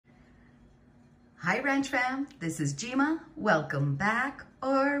Hi Ranch Fam, this is Jima. Welcome back,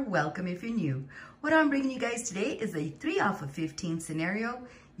 or welcome if you're new. What I'm bringing you guys today is a 3 off of 15 scenario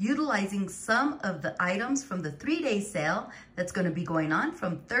utilizing some of the items from the 3-day sale that's going to be going on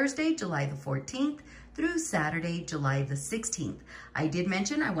from Thursday, July the 14th through Saturday, July the 16th. I did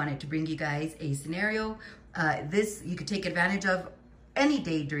mention I wanted to bring you guys a scenario. This you could take advantage of any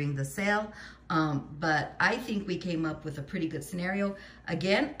day during the sale. But I think we came up with a pretty good scenario.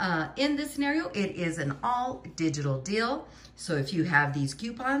 Again, in this scenario, it is an all digital deal. So if you have these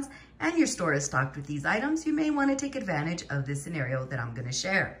coupons and your store is stocked with these items, you may want to take advantage of this scenario that I'm going to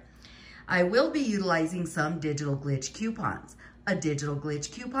share. I will be utilizing some digital glitch coupons. A digital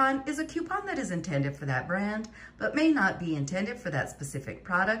glitch coupon is a coupon that is intended for that brand, but may not be intended for that specific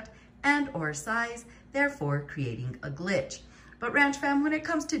product and or size, therefore creating a glitch. But Ranch Fam, when it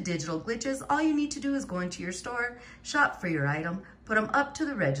comes to digital glitches, all you need to do is go into your store, shop for your item, put them up to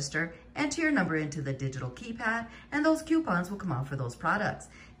the register, enter your number into the digital keypad, and those coupons will come off for those products.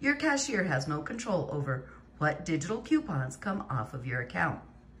 Your cashier has no control over what digital coupons come off of your account.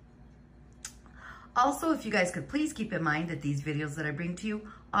 Also, if you guys could please keep in mind that these videos that I bring to you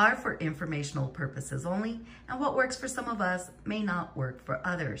are for informational purposes only, and what works for some of us may not work for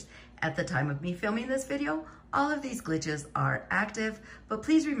others. At the time of me filming this video, all of these glitches are active, but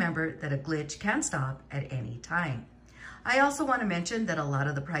please remember that a glitch can stop at any time. I also want to mention that a lot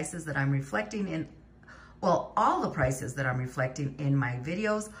of the prices that I'm reflecting in, well, all the prices that I'm reflecting in my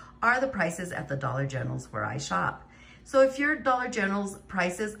videos are the prices at the Dollar Generals where I shop. So if your Dollar General's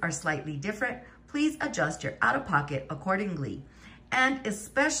prices are slightly different, please adjust your out-of-pocket accordingly. And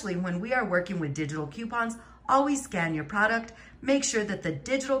especially when we are working with digital coupons, always scan your product. Make sure that the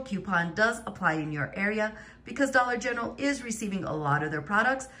digital coupon does apply in your area because Dollar General is receiving a lot of their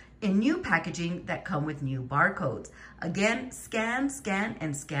products in new packaging that come with new barcodes. Again, scan, scan,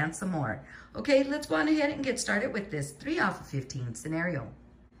 and scan some more. Okay, let's go on ahead and get started with this 3 off of 15 scenario.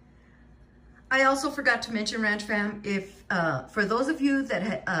 I also forgot to mention, Ranch Fam, if for those of you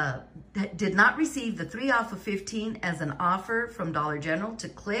that did not receive the 3 off of 15 as an offer from Dollar General to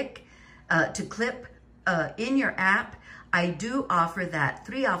clip in your app, I do offer that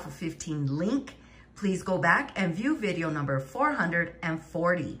 3 off of 15 link. Please go back and view video number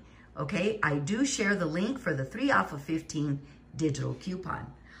 440. Okay, I do share the link for the 3 off of 15 digital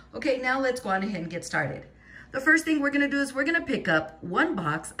coupon. Okay, now let's go on ahead and get started. The first thing we're gonna do is we're gonna pick up 1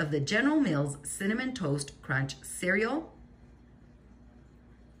 box of the General Mills Cinnamon Toast Crunch cereal.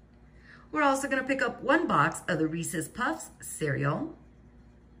 We're also gonna pick up 1 box of the Reese's Puffs cereal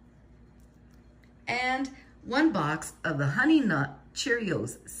and 1 box of the Honey Nut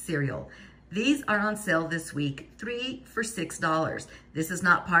Cheerios cereal. These are on sale this week, 3 for $6. This is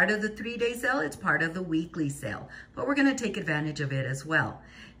not part of the 3-day sale, it's part of the weekly sale, but we're gonna take advantage of it as well.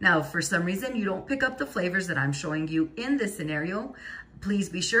 Now, if for some reason you don't pick up the flavors that I'm showing you in this scenario, please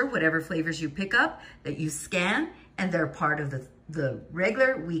be sure whatever flavors you pick up that you scan and they're part of the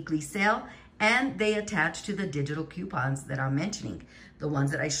regular weekly sale and they attach to the digital coupons that I'm mentioning. The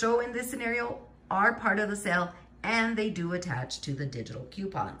ones that I show in this scenario are part of the sale and they do attach to the digital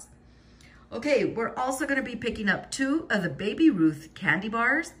coupons. Okay, we're also gonna be picking up 2 of the Baby Ruth candy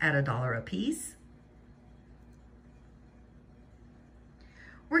bars at $1 a piece.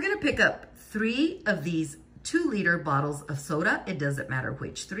 We're gonna pick up 3 of these 2-liter bottles of soda. It doesn't matter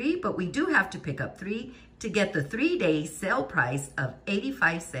which 3, but we do have to pick up 3 to get the 3-day sale price of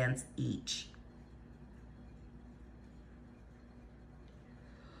 85 cents each.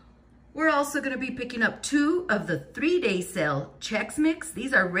 We're also gonna be picking up 2 of the 3-day sale Chex Mix.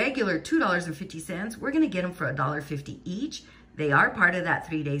 These are regular $2.50. We're gonna get them for $1.50 each. They are part of that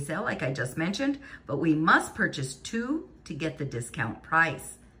 3-day sale, like I just mentioned, but we must purchase 2 to get the discount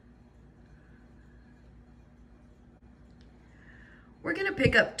price. We're gonna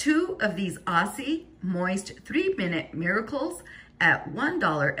pick up 2 of these Aussie Moist 3-Minute Miracles at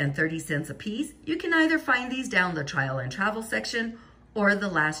 $1.30 a piece. You can either find these down the trial and travel section or the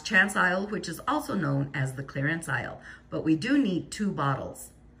last chance aisle, which is also known as the clearance aisle, but we do need 2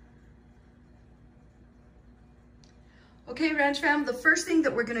 bottles. Okay, Ranch Fam, the first thing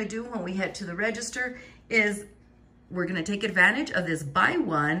that we're gonna do when we head to the register is we're gonna take advantage of this buy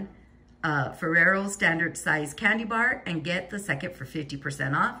 1 Ferrero standard size candy bar and get the second for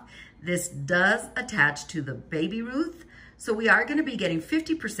 50% off. This does attach to the Baby Ruth, so we are gonna be getting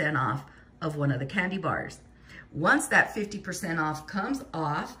 50% off of one of the candy bars. Once that 50% off comes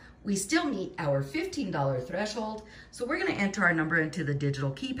off, we still meet our $15 threshold. So we're gonna enter our number into the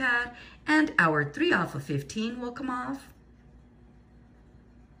digital keypad and our 3 off of 15 will come off.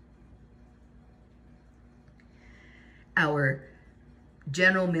 Our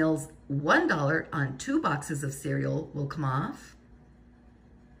General Mills $1 on 2 boxes of cereal will come off.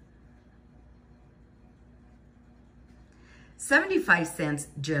 75 cents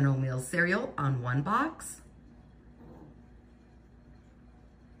General Mills cereal on 1 box.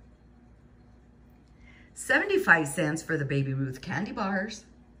 75 cents for the Baby Ruth candy bars.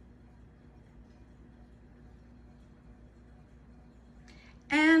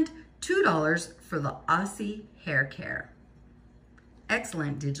 And $2 for the Aussie hair care.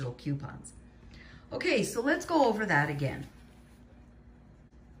 Excellent digital coupons. Okay, so let's go over that again.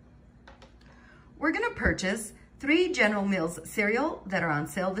 We're gonna purchase 3 General Mills cereal that are on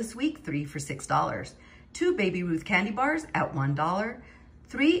sale this week, 3 for $6. 2 Baby Ruth candy bars at $1.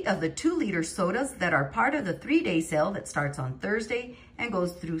 3 of the 2-liter sodas that are part of the 3-day sale that starts on Thursday and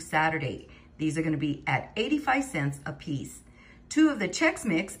goes through Saturday. These are gonna be at 85 cents a piece. 2 of the Chex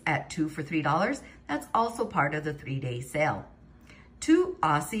Mix at 2 for $3. That's also part of the 3-day sale. 2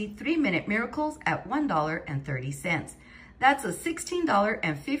 Aussie 3-minute miracles at $1.30. That's a $16.15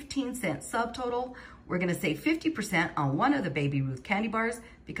 subtotal. We're gonna save 50% on one of the Baby Ruth candy bars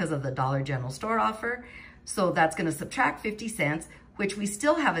because of the Dollar General store offer. So that's gonna subtract 50 cents, which we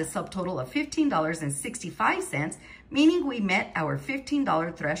still have a subtotal of $15.65, meaning we met our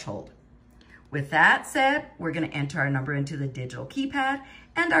 $15 threshold. With that said, we're gonna enter our number into the digital keypad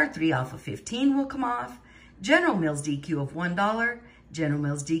and our 3 off of 15 will come off. General Mills DQ of $1, General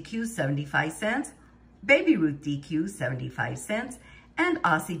Mills DQ 75 cents, Baby Ruth DQ 75 cents, and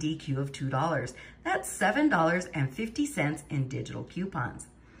Aussie DQ of $2. That's $7.50 in digital coupons.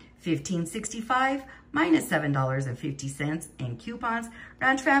 $15.65 minus $7.50 in coupons.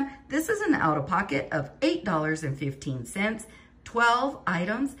 Ranch fam, this is an out-of-pocket of $8.15, 12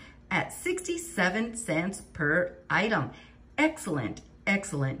 items at 67 cents per item. Excellent,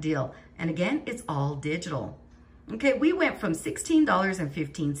 excellent deal. And again, it's all digital. Okay, we went from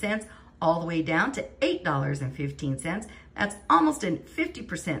 $16.15 all the way down to $8.15. That's almost a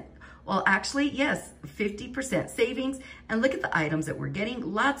 50%. Well, actually, yes, 50% savings. And look at the items that we're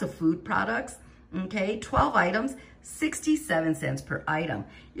getting. Lots of food products, okay? 12 items, 67 cents per item.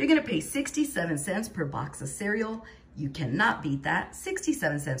 You're gonna pay 67 cents per box of cereal. You cannot beat that.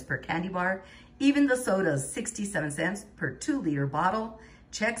 67 cents per candy bar. Even the sodas, 67 cents per 2-liter bottle.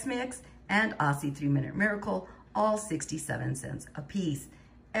 Chex Mix and Aussie 3-minute miracle, all 67 cents a piece.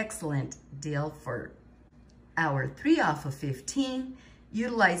 Excellent deal for our 3 off of 15,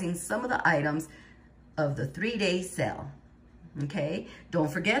 utilizing some of the items of the 3-day sale. Okay,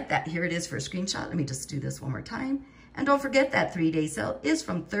 don't forget that here it is for a screenshot. Let me just do this one more time. And don't forget that 3-day sale is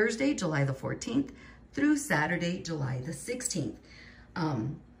from Thursday, July the 14th through Saturday, July the 16th.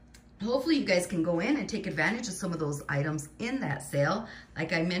 Hopefully you guys can go in and take advantage of some of those items in that sale.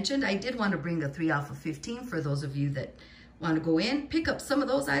 Like I mentioned, I did want to bring the 3 off of 15 for those of you that want to go in, pick up some of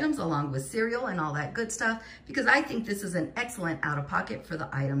those items along with cereal and all that good stuff, because I think this is an excellent out-of-pocket for the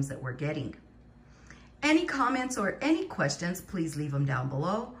items that we're getting. Any comments or any questions, please leave them down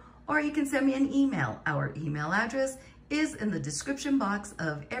below, or you can send me an email. Our email address is in the description box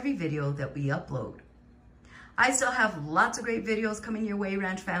of every video that we upload. I still have lots of great videos coming your way,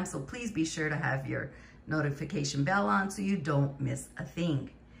 Ranch fam, so please be sure to have your notification bell on so you don't miss a thing.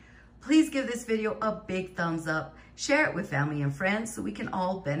 Please give this video a big thumbs up, share it with family and friends so we can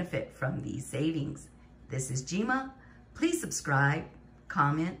all benefit from these savings. This is Jima. Please subscribe,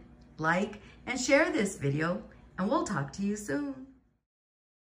 comment, like, and share this video, and we'll talk to you soon.